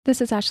This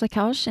is Ashley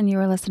Kelsch, and you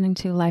are listening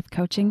to Life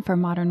Coaching for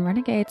Modern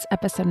Renegades,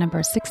 episode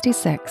number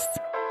 66.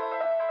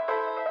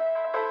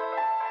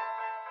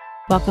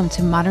 Welcome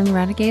to Modern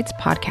Renegades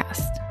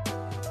podcast.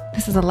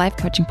 This is a life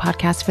coaching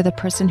podcast for the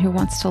person who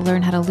wants to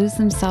learn how to lose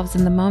themselves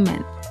in the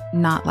moment,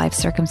 not life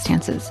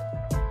circumstances.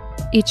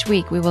 Each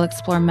week, we will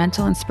explore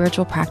mental and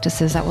spiritual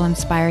practices that will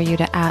inspire you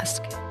to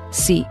ask,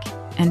 seek,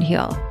 and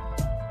heal.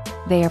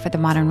 They are for the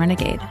modern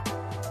renegade.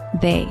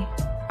 They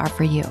are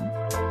for you.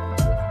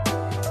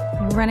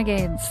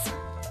 Renegades,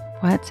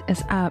 what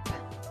is up?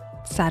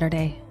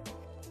 Saturday.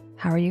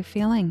 How are you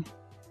feeling?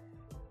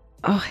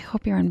 Oh, I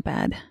hope you're in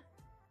bed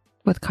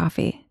with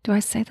coffee. Do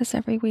I say this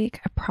every week?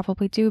 I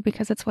probably do,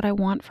 because it's what I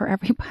want for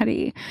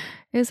everybody,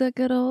 is a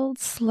good old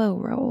slow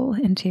roll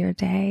into your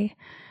day.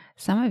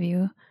 Some of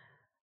you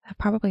have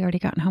probably already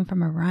gotten home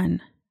from a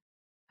run.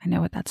 I know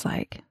what that's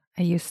like.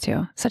 I used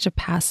to. Such a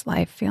past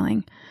life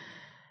feeling.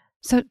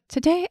 So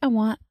today I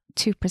want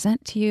to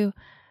present to you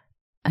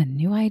a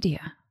new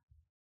idea.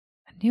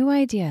 New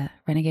idea,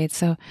 renegades.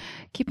 So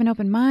keep an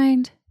open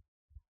mind.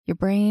 Your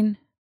brain,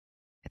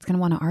 it's going to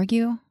want to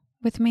argue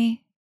with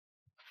me.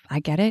 I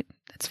get it.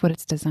 That's what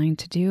it's designed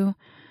to do.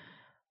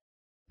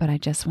 But I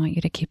just want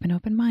you to keep an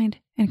open mind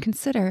and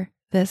consider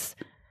this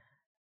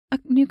a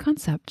new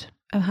concept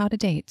of how to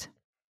date.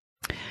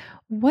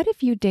 What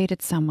if you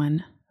dated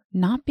someone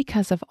not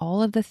because of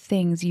all of the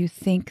things you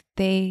think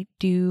they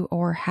do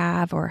or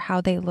have or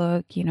how they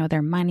look,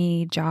 their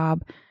money,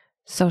 job,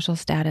 social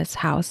status,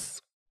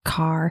 house,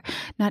 car,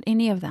 not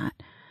any of that.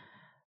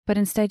 But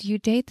instead you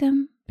date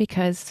them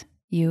because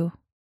you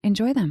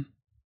enjoy them.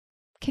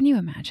 Can you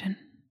imagine?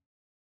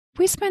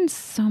 We spend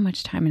so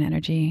much time and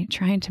energy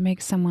trying to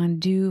make someone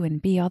do and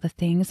be all the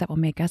things that will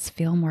make us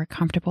feel more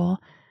comfortable.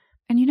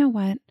 And you know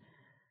what?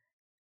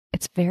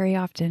 It's very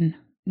often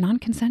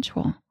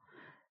non-consensual,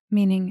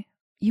 meaning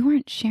you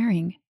aren't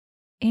sharing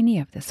any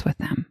of this with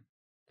them.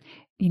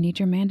 You need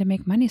your man to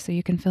make money so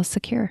you can feel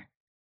secure,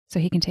 so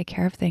he can take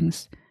care of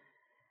things.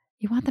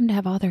 You want them to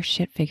have all their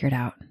shit figured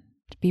out,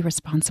 to be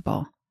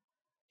responsible.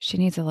 She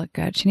needs to look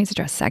good. She needs to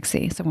dress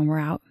sexy. So when we're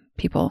out,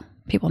 people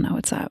know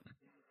what's up.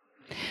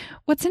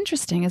 What's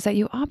interesting is that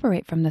you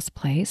operate from this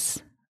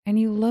place and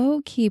you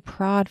low-key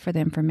prod for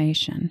the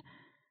information,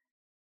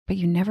 but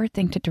you never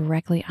think to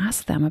directly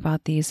ask them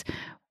about these,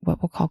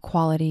 what we'll call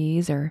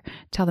qualities, or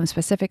tell them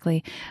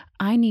specifically,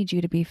 I need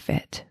you to be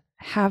fit,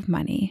 have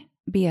money,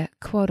 be a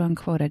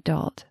quote-unquote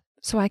adult,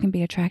 so I can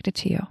be attracted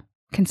to you,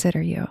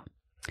 consider you.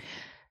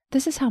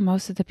 This is how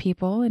most of the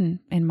people in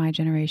my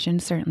generation,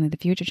 certainly the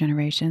future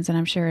generations, and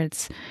I'm sure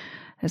there's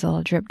a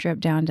little drip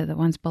down to the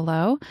ones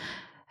below,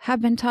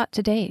 have been taught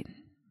to date.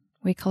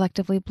 We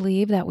collectively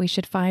believe that we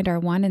should find our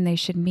one and they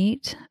should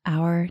meet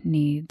our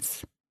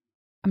needs.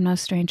 I'm no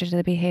stranger to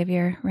the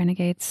behavior,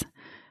 renegades.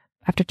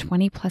 After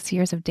 20 plus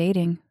years of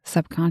dating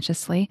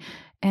subconsciously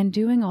and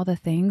doing all the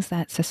things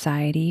that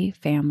society,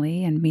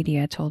 family, and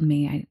media told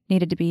me I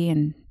needed to be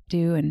and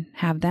do and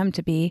have them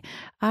to be,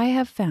 I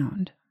have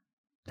found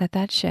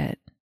that shit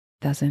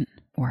doesn't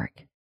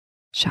work.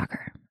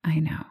 Shocker, I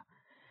know.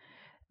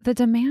 The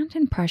demand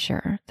and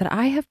pressure that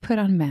I have put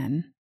on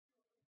men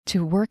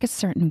to work a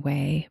certain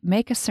way,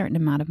 make a certain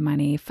amount of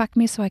money, fuck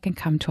me so I can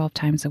come 12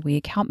 times a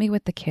week, help me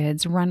with the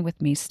kids, run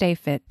with me, stay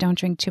fit, don't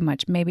drink too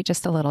much, maybe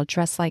just a little,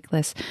 dress like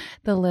this.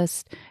 The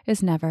list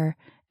is never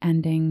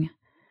ending.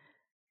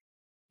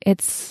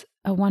 It's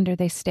a wonder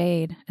they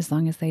stayed as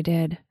long as they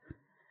did.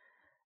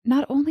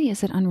 Not only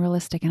is it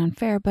unrealistic and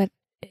unfair, but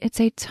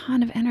it's a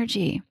ton of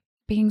energy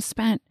being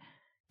spent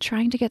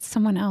trying to get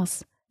someone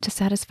else to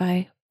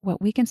satisfy what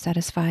we can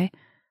satisfy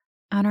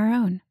on our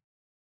own.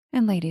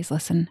 And ladies,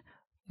 listen,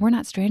 we're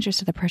not strangers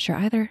to the pressure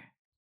either.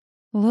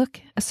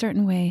 Look a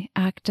certain way,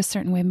 act a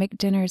certain way, make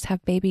dinners,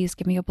 have babies,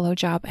 give me a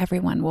blowjob.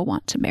 Everyone will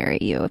want to marry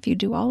you if you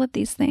do all of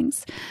these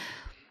things.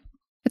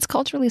 It's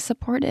culturally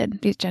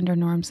supported, these gender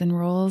norms and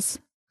rules,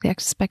 the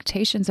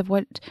expectations of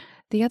what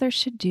the other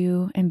should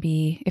do and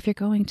be if you're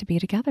going to be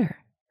together.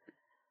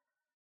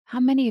 How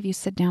many of you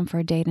sit down for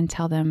a date and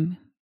tell them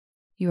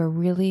you are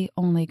really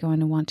only going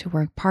to want to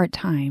work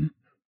part-time,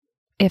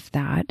 if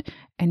that,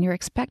 and you're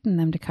expecting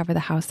them to cover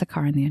the house, the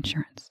car, and the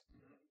insurance?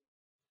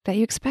 That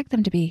you expect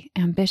them to be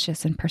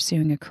ambitious in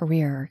pursuing a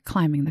career or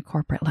climbing the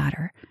corporate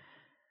ladder.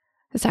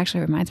 This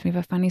actually reminds me of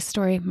a funny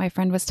story my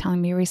friend was telling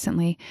me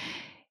recently.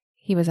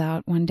 He was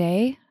out one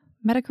day,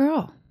 met a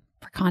girl.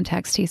 For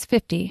context, he's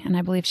 50, and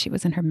I believe she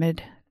was in her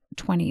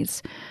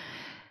mid-20s.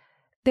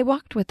 They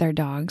walked with their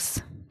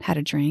dogs, had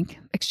a drink,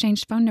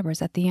 exchanged phone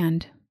numbers at the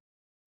end.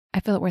 I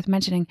feel it worth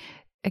mentioning,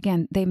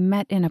 again, they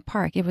met in a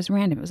park. It was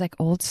random. It was like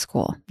old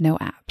school, no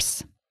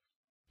apps.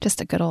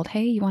 Just a good old,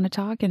 hey, you want to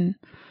talk and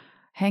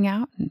hang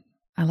out? And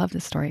I love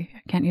this story.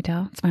 Can't you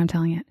tell? That's why I'm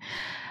telling it.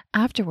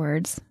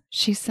 Afterwards,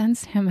 she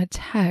sends him a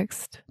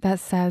text that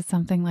says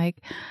something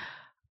like,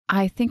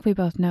 I think we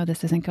both know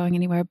this isn't going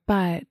anywhere,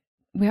 but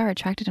we are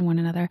attracted to one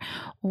another.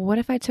 What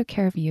if I took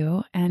care of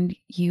you and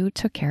you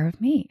took care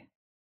of me?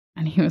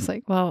 And he was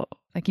like, well,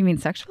 like, you mean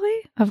sexually?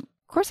 Of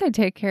course I'd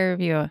take care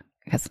of you.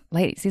 because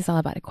ladies, he's all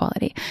about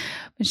equality.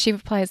 And she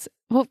replies,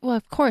 well,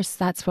 of course,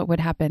 that's what would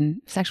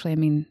happen sexually. I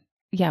mean,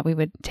 yeah, we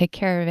would take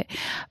care of it,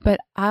 but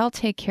I'll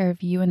take care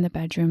of you in the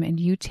bedroom and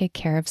you take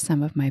care of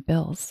some of my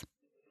bills.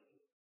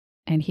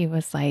 And he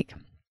was like,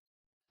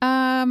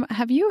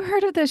 have you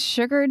heard of the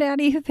sugar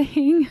daddy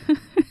thing?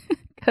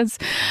 Because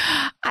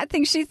I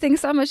think she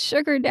thinks I'm a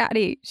sugar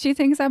daddy. She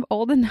thinks I'm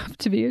old enough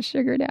to be a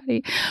sugar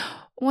daddy.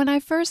 When I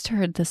first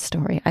heard this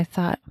story, I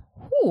thought,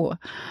 ooh,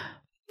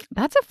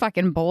 that's a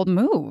fucking bold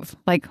move,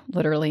 like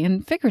literally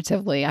and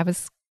figuratively. I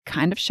was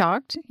kind of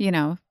shocked,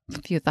 a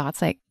few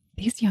thoughts like,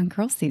 these young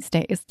girls these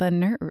days, the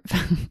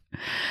nerve.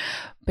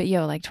 But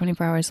like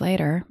 24 hours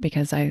later,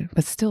 because I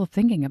was still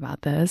thinking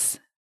about this,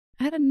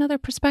 I had another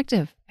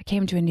perspective. I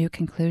came to a new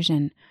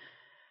conclusion.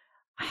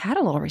 I had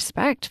a little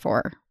respect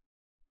for,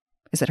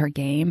 is it her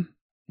game?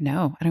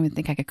 No, I don't even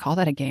think I could call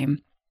that a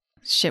game.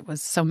 Shit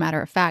was so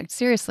matter of fact.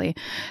 Seriously,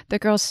 the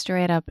girl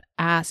straight up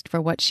asked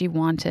for what she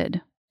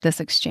wanted, this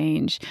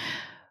exchange.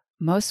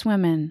 Most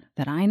women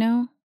that I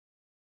know,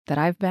 that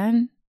I've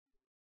been,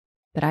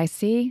 that I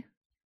see,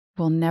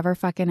 will never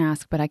fucking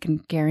ask, but I can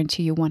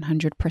guarantee you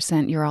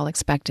 100% you're all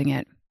expecting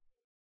it.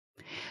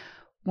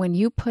 When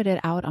you put it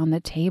out on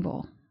the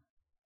table,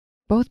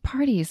 both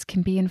parties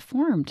can be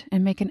informed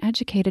and make an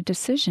educated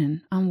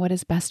decision on what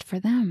is best for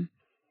them.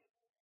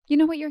 You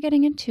know what you're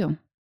getting into,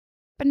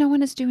 but no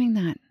one is doing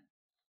that.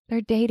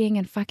 They're dating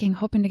and fucking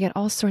hoping to get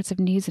all sorts of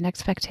needs and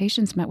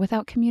expectations met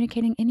without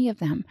communicating any of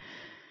them.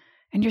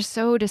 And you're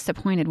so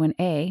disappointed when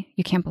A,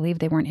 you can't believe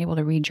they weren't able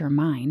to read your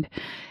mind,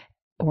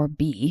 or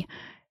B,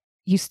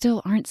 you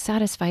still aren't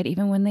satisfied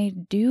even when they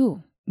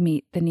do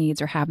meet the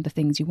needs or have the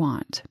things you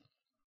want.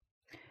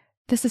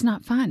 This is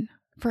not fun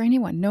for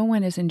anyone. No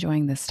one is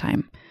enjoying this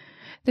time.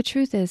 The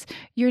truth is,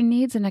 your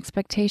needs and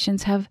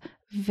expectations have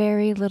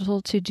very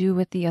little to do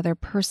with the other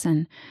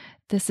person.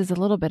 This is a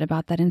little bit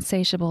about that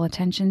insatiable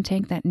attention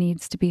tank that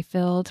needs to be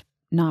filled,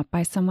 not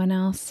by someone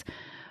else.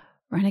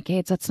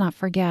 Renegades, let's not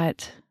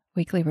forget.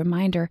 Weekly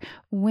reminder,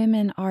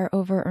 women are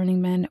over-earning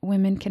men.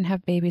 Women can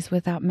have babies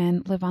without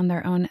men, live on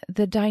their own.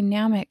 The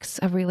dynamics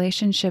of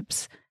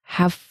relationships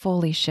have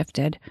fully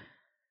shifted.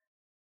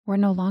 We're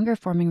no longer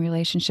forming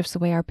relationships the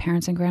way our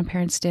parents and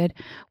grandparents did.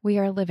 We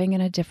are living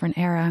in a different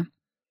era.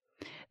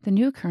 The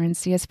new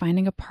currency is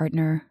finding a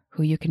partner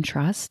who you can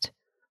trust,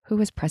 who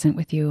is present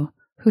with you,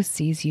 who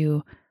sees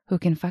you, who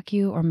can fuck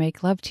you or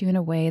make love to you in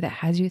a way that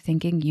has you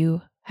thinking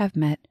you have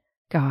met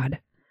God.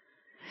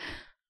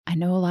 I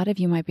know a lot of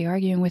you might be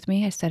arguing with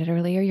me. I said it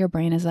earlier. Your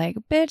brain is like,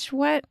 bitch,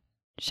 what?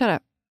 Shut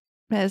up.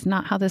 That is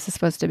not how this is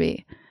supposed to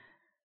be.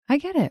 I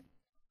get it.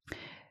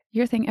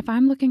 You're thinking, if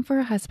I'm looking for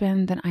a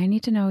husband, then I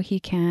need to know he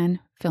can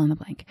fill in the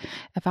blank.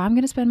 If I'm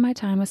going to spend my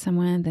time with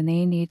someone, then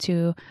they need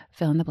to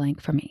fill in the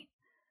blank for me.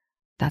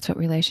 That's what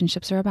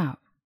relationships are about.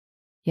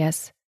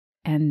 Yes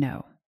and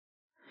no.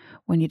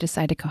 When you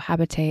decide to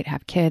cohabitate,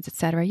 have kids,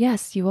 etc.,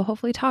 yes, you will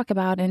hopefully talk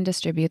about and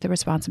distribute the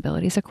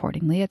responsibilities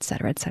accordingly,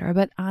 etc., etc.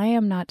 But I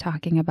am not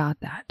talking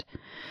about that.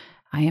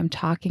 I am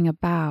talking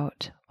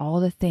about all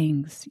the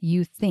things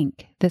you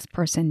think this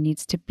person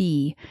needs to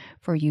be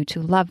for you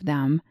to love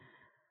them.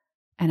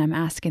 And I'm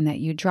asking that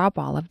you drop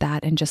all of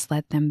that and just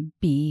let them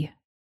be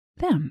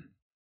them.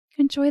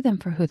 Enjoy them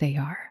for who they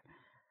are.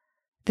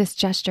 This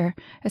gesture,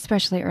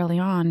 especially early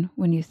on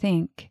when you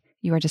think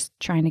you are just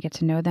trying to get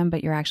to know them,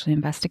 but you're actually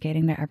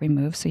investigating their every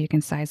move so you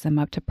can size them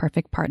up to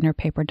perfect partner,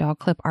 paper doll,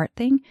 clip art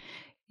thing.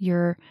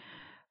 You're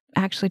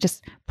actually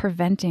just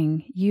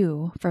preventing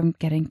you from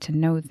getting to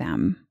know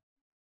them.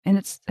 And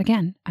it's,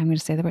 again, I'm going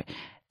to say the word,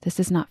 this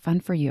is not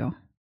fun for you.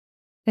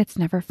 It's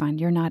never fun.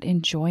 You're not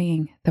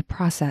enjoying the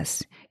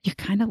process. You're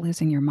kind of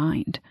losing your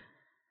mind.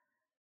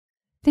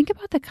 Think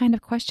about the kind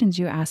of questions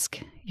you ask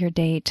your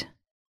date.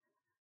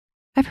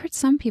 I've heard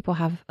some people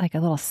have like a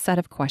little set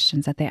of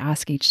questions that they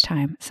ask each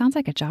time. It sounds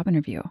like a job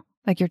interview,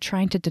 like you're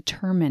trying to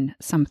determine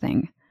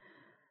something.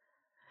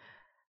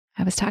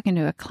 I was talking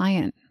to a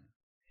client.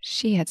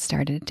 She had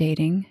started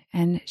dating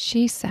and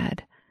she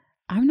said,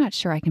 I'm not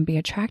sure I can be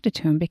attracted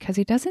to him because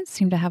he doesn't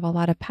seem to have a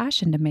lot of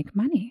passion to make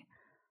money.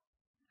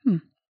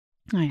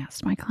 I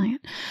asked my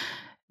client,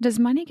 does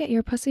money get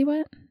your pussy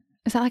wet?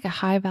 Is that like a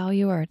high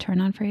value or a turn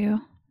on for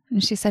you?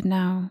 And she said,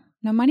 no,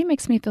 money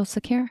makes me feel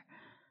secure.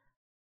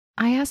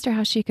 I asked her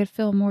how she could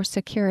feel more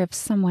secure if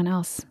someone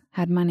else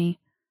had money.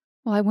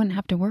 Well, I wouldn't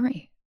have to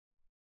worry.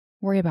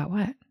 Worry about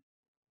what?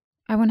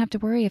 I wouldn't have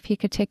to worry if he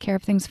could take care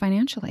of things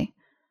financially.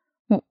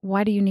 Well,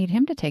 why do you need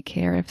him to take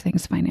care of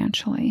things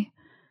financially?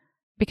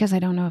 Because I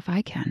don't know if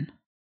I can.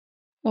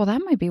 Well,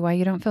 that might be why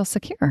you don't feel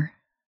secure.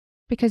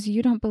 Because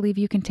you don't believe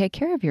you can take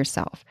care of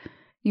yourself.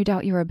 You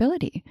doubt your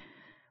ability.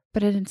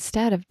 But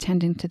instead of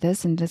tending to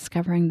this and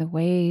discovering the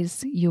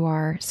ways you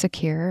are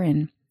secure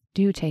and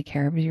do take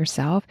care of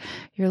yourself,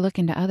 you're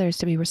looking to others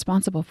to be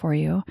responsible for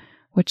you,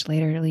 which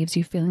later leaves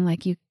you feeling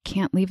like you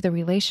can't leave the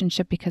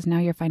relationship because now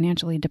you're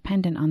financially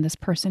dependent on this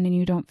person and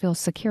you don't feel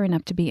secure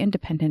enough to be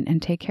independent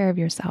and take care of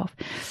yourself.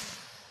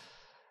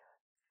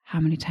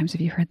 How many times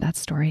have you heard that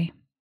story?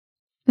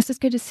 This is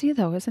good to see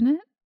though, isn't it?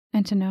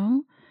 And to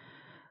know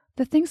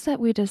The things that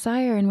we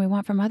desire and we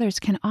want from others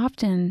can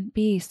often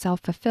be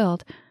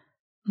self-fulfilled.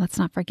 Let's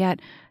not forget,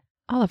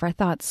 all of our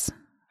thoughts,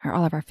 or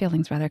all of our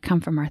feelings rather,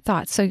 come from our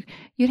thoughts. So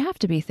you'd have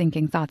to be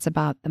thinking thoughts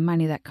about the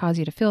money that cause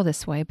you to feel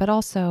this way, but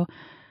also,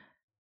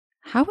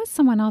 how is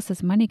someone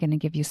else's money going to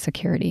give you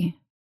security?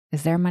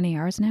 Is their money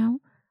ours now?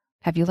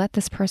 Have you let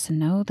this person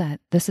know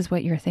that this is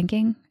what you're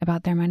thinking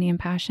about their money and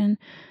passion?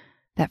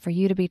 That for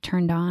you to be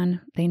turned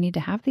on, they need to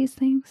have these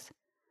things?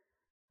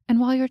 And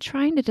while you're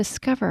trying to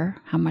discover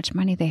how much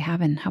money they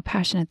have and how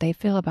passionate they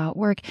feel about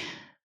work,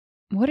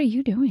 what are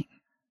you doing?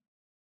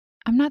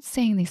 I'm not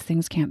saying these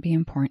things can't be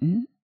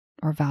important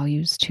or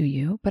values to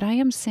you, but I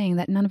am saying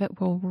that none of it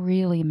will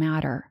really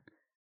matter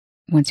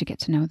once you get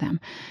to know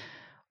them.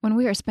 When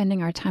we are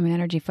spending our time and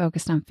energy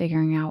focused on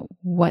figuring out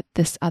what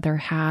this other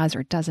has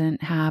or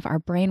doesn't have, our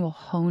brain will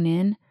hone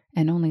in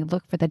and only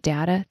look for the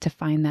data to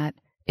find that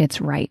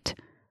it's right.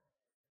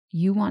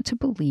 You want to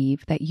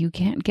believe that you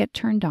can't get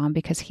turned on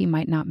because he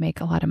might not make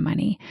a lot of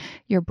money.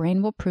 Your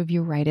brain will prove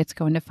you right. It's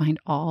going to find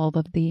all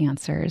of the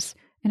answers.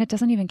 And it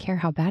doesn't even care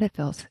how bad it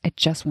feels. It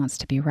just wants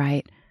to be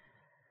right.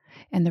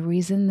 And the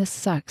reason this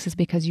sucks is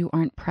because you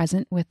aren't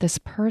present with this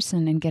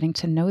person and getting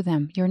to know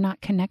them. You're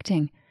not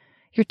connecting.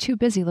 You're too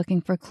busy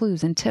looking for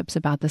clues and tips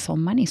about this whole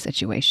money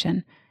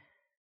situation.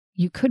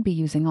 You could be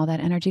using all that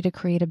energy to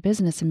create a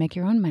business and make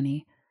your own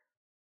money.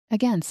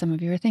 Again, some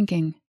of you are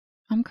thinking,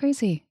 I'm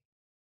crazy.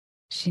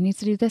 She needs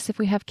to do this if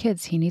we have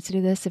kids. He needs to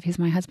do this if he's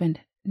my husband.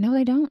 No,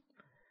 they don't.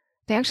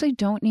 They actually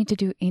don't need to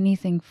do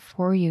anything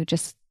for you.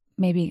 Just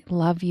maybe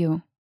love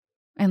you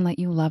and let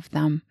you love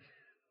them.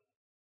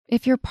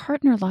 If your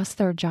partner lost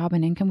their job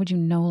and income, would you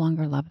no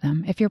longer love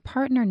them? If your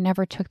partner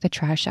never took the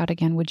trash out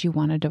again, would you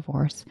want a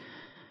divorce?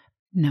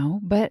 No,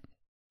 but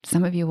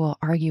some of you will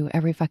argue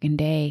every fucking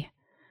day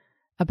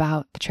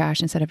about the trash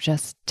instead of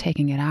just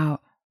taking it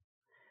out.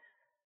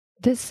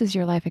 This is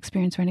your life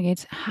experience,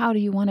 renegades. How do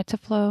you want it to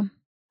flow?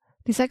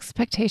 These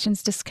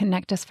expectations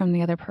disconnect us from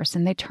the other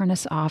person. They turn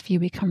us off. You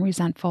become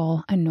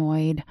resentful,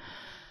 annoyed.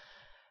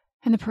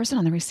 And the person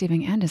on the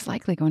receiving end is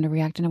likely going to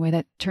react in a way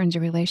that turns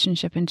your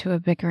relationship into a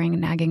bickering,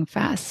 nagging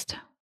fest.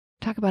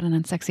 Talk about an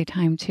unsexy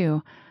time,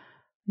 too.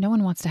 No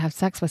one wants to have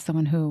sex with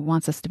someone who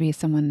wants us to be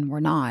someone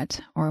we're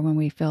not, or when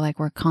we feel like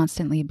we're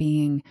constantly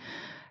being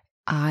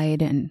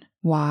eyed and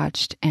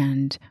watched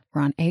and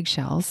we're on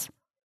eggshells.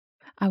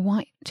 I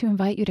want to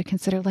invite you to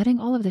consider letting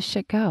all of this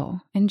shit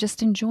go and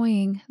just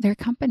enjoying their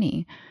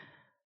company.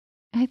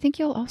 I think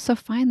you'll also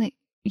find that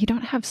you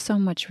don't have so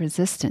much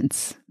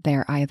resistance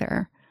there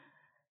either.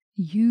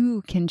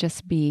 You can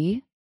just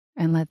be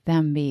and let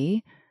them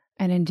be.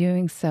 And in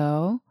doing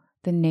so,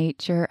 the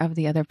nature of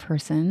the other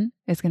person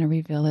is going to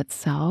reveal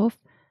itself.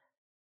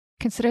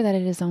 Consider that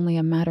it is only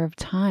a matter of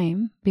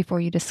time before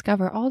you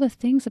discover all the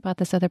things about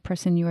this other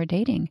person you are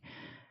dating.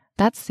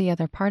 That's the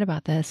other part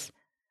about this.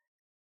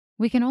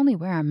 We can only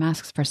wear our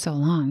masks for so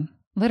long.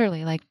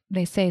 Literally, like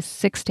they say,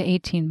 6 to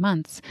 18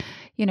 months.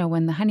 You know,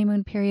 when the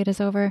honeymoon period is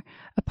over,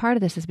 a part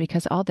of this is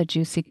because all the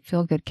juicy,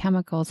 feel-good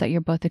chemicals that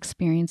you're both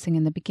experiencing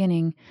in the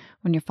beginning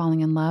when you're falling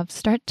in love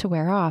start to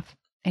wear off,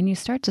 and you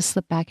start to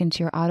slip back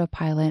into your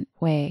autopilot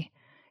way.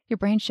 Your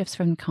brain shifts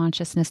from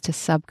consciousness to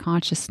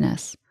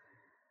subconsciousness.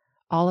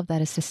 All of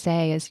that is to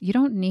say is you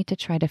don't need to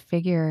try to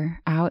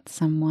figure out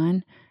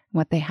someone,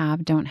 what they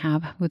have, don't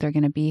have, who they're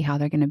going to be, how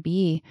they're going to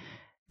be.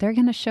 They're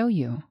going to show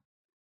you.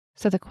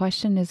 So the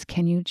question is,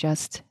 can you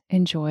just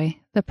enjoy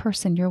the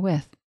person you're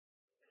with?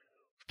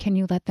 Can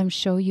you let them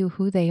show you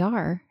who they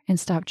are and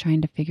stop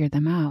trying to figure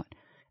them out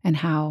and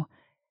how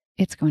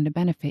it's going to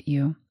benefit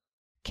you?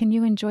 Can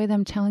you enjoy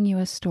them telling you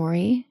a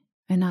story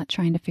and not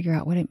trying to figure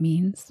out what it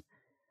means?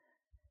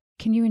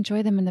 Can you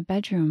enjoy them in the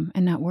bedroom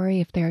and not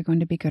worry if they are going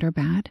to be good or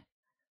bad?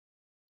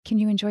 Can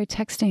you enjoy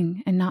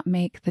texting and not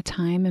make the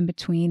time in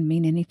between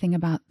mean anything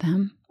about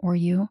them or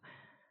you?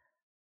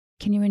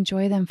 Can you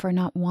enjoy them for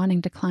not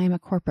wanting to climb a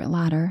corporate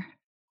ladder?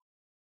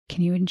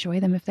 Can you enjoy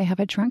them if they have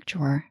a trunk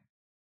drawer?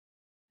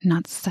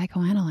 Not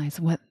psychoanalyze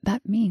what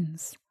that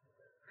means.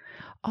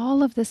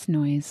 All of this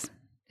noise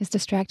is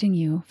distracting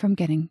you from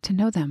getting to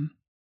know them.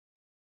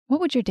 What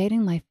would your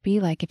dating life be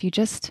like if you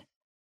just,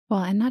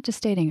 well, and not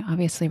just dating,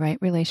 obviously, right?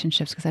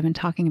 Relationships, because I've been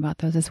talking about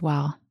those as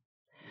well.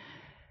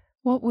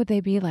 What would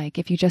they be like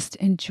if you just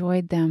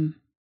enjoyed them,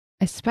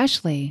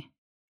 especially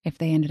if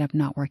they ended up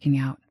not working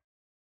out?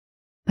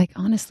 Like,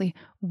 honestly,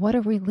 what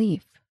a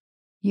relief.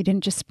 You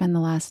didn't just spend the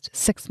last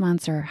 6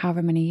 months or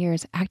however many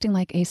years acting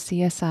like a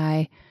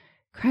CSI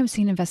crime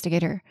scene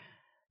investigator.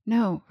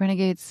 No,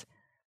 renegades,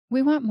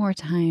 we want more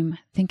time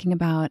thinking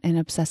about and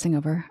obsessing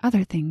over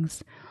other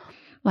things,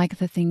 like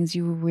the things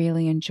you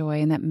really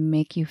enjoy and that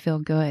make you feel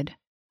good.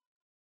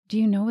 Do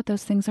you know what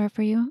those things are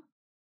for you?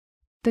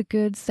 The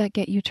goods that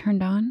get you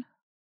turned on?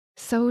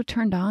 So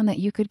turned on that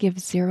you could give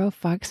 0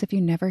 fucks if you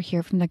never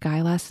hear from the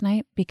guy last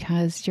night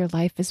because your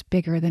life is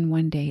bigger than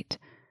one date.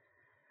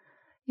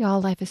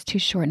 Y'all, life is too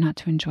short not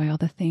to enjoy all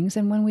the things.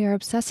 And when we are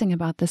obsessing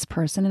about this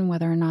person and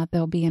whether or not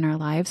they'll be in our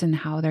lives and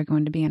how they're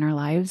going to be in our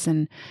lives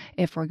and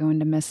if we're going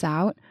to miss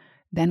out,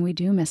 then we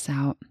do miss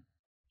out.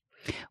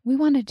 We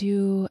want to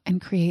do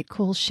and create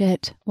cool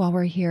shit while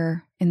we're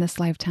here in this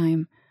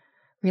lifetime.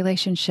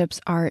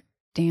 Relationships, art,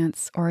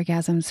 dance,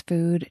 orgasms,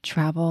 food,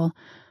 travel.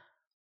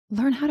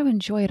 Learn how to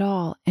enjoy it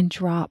all and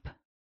drop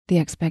the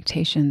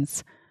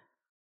expectations.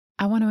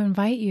 I want to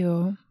invite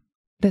you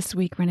this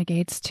week,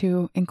 Renegades,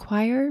 to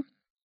inquire,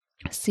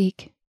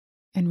 seek,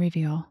 and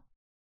reveal.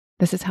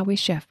 This is how we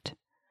shift.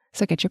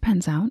 So get your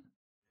pens out.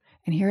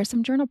 And here are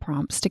some journal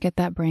prompts to get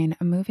that brain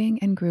moving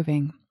and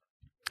grooving.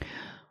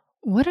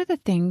 What are the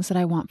things that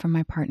I want from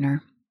my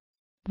partner?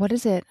 What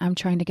is it I'm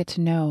trying to get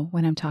to know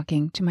when I'm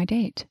talking to my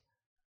date?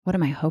 What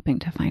am I hoping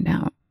to find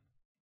out?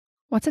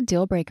 What's a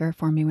deal breaker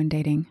for me when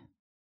dating?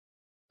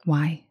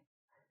 Why?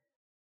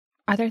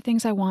 Are there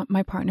things I want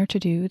my partner to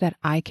do that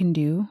I can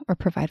do or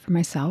provide for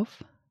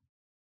myself?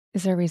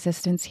 Is there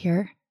resistance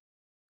here?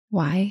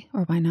 Why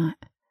or why not?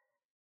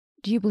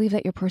 Do you believe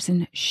that your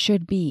person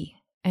should be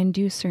and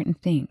do certain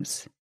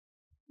things?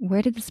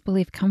 Where did this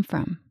belief come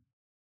from?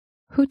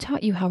 Who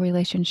taught you how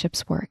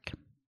relationships work?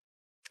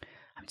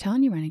 I'm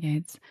telling you,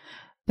 Renegades,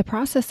 the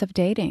process of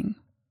dating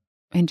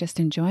and just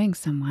enjoying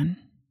someone,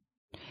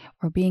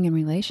 or being in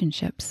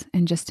relationships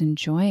and just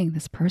enjoying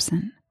this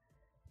person,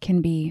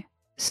 can be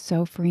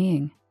so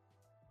freeing.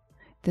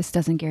 This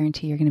doesn't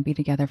guarantee you're going to be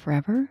together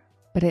forever,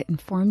 but it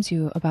informs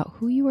you about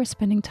who you are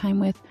spending time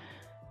with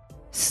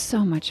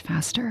so much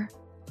faster,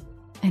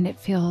 and it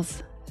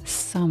feels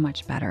so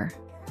much better.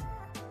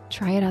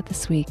 Try it out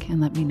this week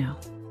and let me know.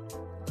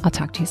 I'll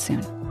talk to you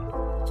soon.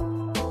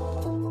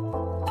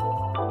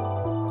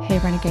 Hey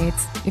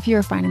Renegades, if you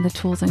are finding the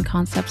tools and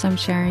concepts I'm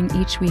sharing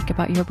each week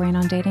about your brain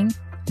on dating,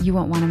 you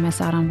won't want to miss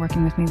out on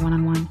working with me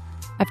one-on-one.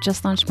 I've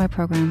just launched my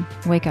program,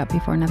 Wake Up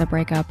Before Another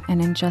Breakup,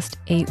 and in just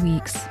 8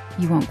 weeks,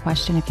 you won't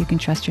question if you can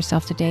trust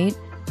yourself to date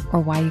or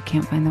why you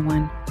can't find the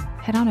one.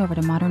 Head on over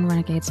to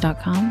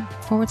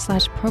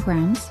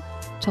modernrenegades.com/programs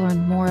to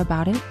learn more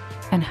about it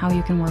and how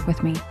you can work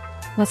with me.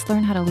 Let's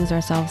learn how to lose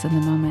ourselves in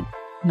the moment,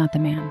 not the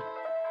man.